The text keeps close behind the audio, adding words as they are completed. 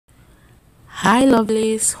Hi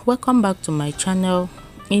lovelies, welcome back to my channel.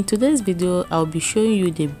 In today's video I'll be showing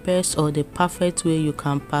you the best or the perfect way you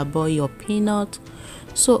can parboil your peanut.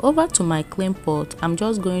 So over to my clean pot, I'm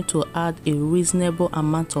just going to add a reasonable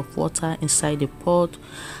amount of water inside the pot.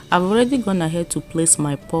 I've already gone ahead to place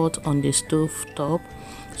my pot on the stove top.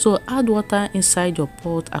 So add water inside your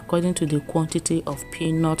pot according to the quantity of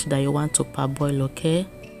peanut that you want to parboil, okay?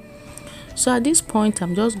 So at this point,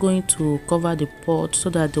 I'm just going to cover the pot so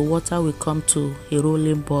that the water will come to a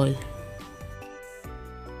rolling boil.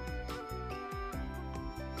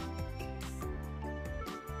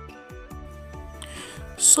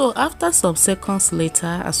 So after some seconds later,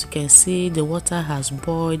 as you can see, the water has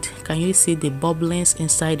boiled. Can you see the bubblings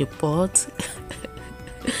inside the pot?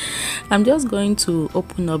 I'm just going to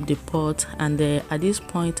open up the pot, and at this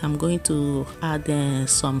point I'm going to add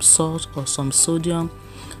some salt or some sodium.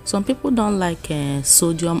 Some people don't like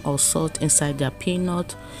sodium or salt inside their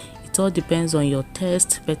peanut. It all depends on your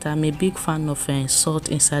taste, but I'm a big fan of salt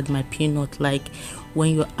inside my peanut. Like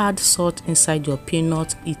when you add salt inside your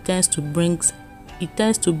peanut, it tends to bring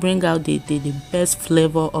out the best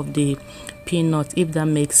flavor of the peanut, if that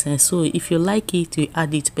makes sense. So if you like it, you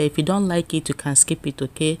add it, but if you don't like it, you can skip it,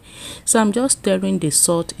 okay? So I'm just stirring the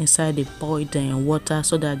salt inside the boiled water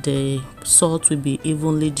so that the salt will be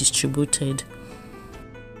evenly distributed.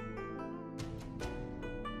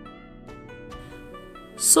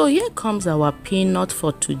 So here comes our peanut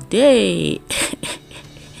for today.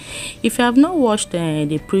 If you have not watched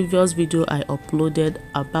the previous video I uploaded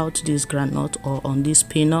about this granite or on this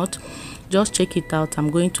peanut, just check it out.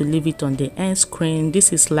 I'm going to leave it on the end screen.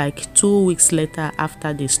 This is like 2 weeks later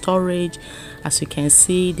after the storage. As you can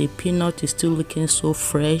see, the peanut is still looking so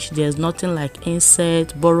fresh. There's nothing like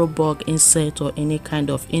insect, burrow bug insect, or any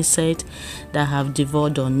kind of insect that have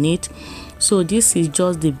devoured on it. So this is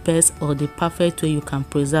just the best or the perfect way you can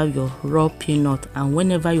preserve your raw peanut, and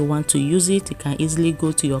whenever you want to use it, you can easily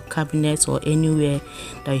go to your cabinet or anywhere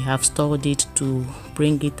that you have stored it to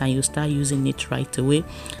bring it, and you start using it right away.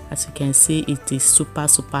 As you can see, it is super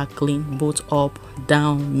clean, both up,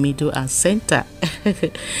 down, middle and center.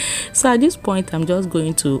 So at this point, I'm just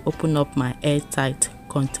going to open up my airtight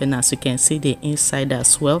container. As you can see the inside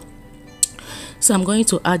as well. So I'm going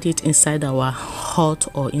to add it inside our hot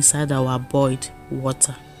or inside our boiled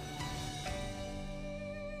water.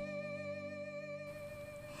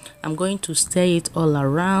 I'm going to stir it all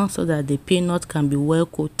around so that the peanut can be well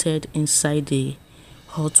coated inside the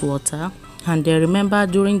hot water. And then remember,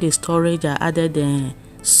 during the storage I added the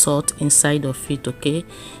salt inside of it, okay?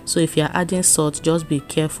 So if you're adding salt, just be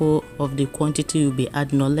careful of the quantity you'll be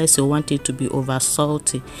adding, unless you want it to be over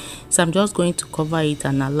salty. So I'm just going to cover it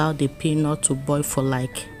and allow the peanut to boil for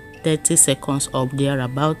like 30 seconds or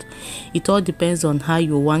thereabout. It all depends on how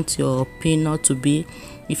you want your peanut to be.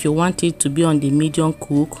 If you want it to be on the medium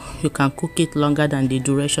cook, you can cook it longer than the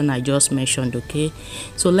duration I just mentioned, okay?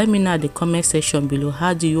 So let me know in the comment section below,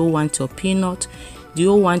 how do you want your peanut? Do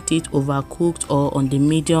you want it overcooked or on the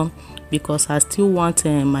medium? Because I still want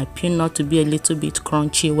my peanut to be a little bit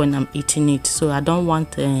crunchy when I'm eating it, so I don't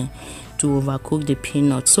want to overcook the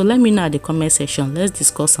peanut. So let me know in the comment section. Let's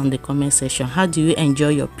discuss on the comment section. How do you enjoy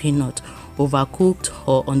your peanut, overcooked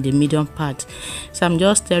or on the medium part? So I'm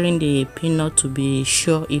just stirring the peanut to be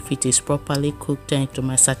sure if it is properly cooked to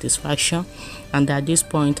my satisfaction. And at this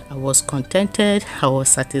point I was contented, I was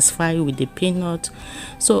satisfied with the peanut.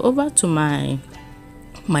 So over to my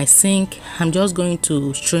sink, I'm just going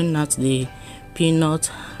to strain out the peanut.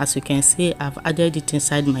 As you can see, I've added it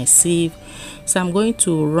inside my sieve. So I'm going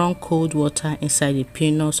to run cold water inside the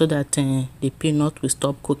peanut so that the peanut will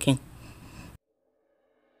stop cooking.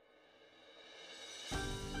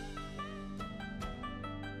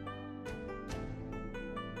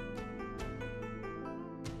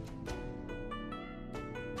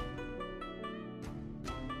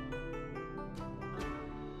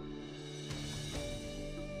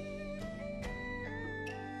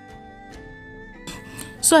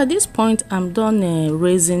 So at this point, I'm done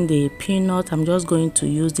raising the peanut. I'm just going to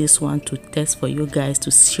use this one to test for you guys,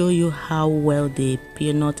 to show you how well the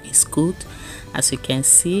peanut is cooked. As you can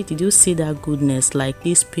see, did you see that goodness? Like,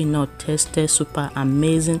 this peanut tasted super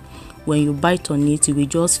amazing. When you bite on it, you will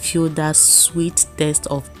just feel that sweet taste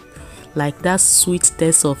of, like that sweet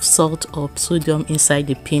taste of salt or sodium inside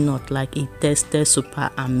the peanut. Like, it tasted super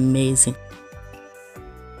amazing.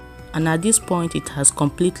 And at this point it has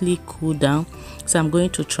completely cooled down, so I'm going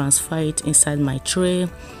to transfer it inside my tray.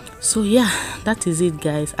 So yeah, that is it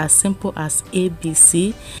guys, as simple as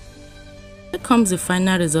ABC. Here comes the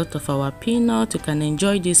final result of our peanut. You can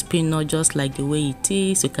enjoy this peanut just like the way it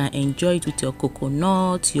is. You can enjoy it with your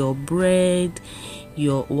coconut, your bread,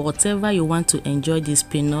 your whatever you want to enjoy this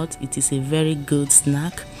peanut. It is a very good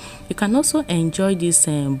snack. You can also enjoy this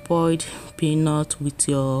boiled peanut with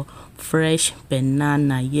your fresh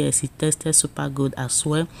banana. Yes, it tasted super good as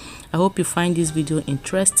well. I hope you find this video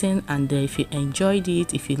interesting, and if you enjoyed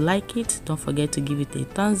it, if you like it, don't forget to give it a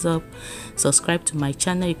thumbs up. Subscribe to my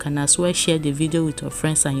channel. You can as well share the video with your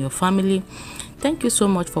friends and your family. Thank you so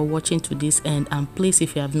much for watching to this end, and please,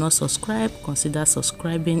 if you have not subscribed, consider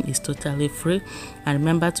subscribing. It's totally free, and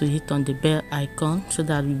remember to hit on the bell icon so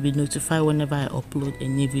that you'll be notified whenever I upload a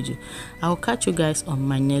new video. I'll catch you guys on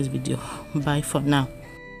my next video. Bye for now.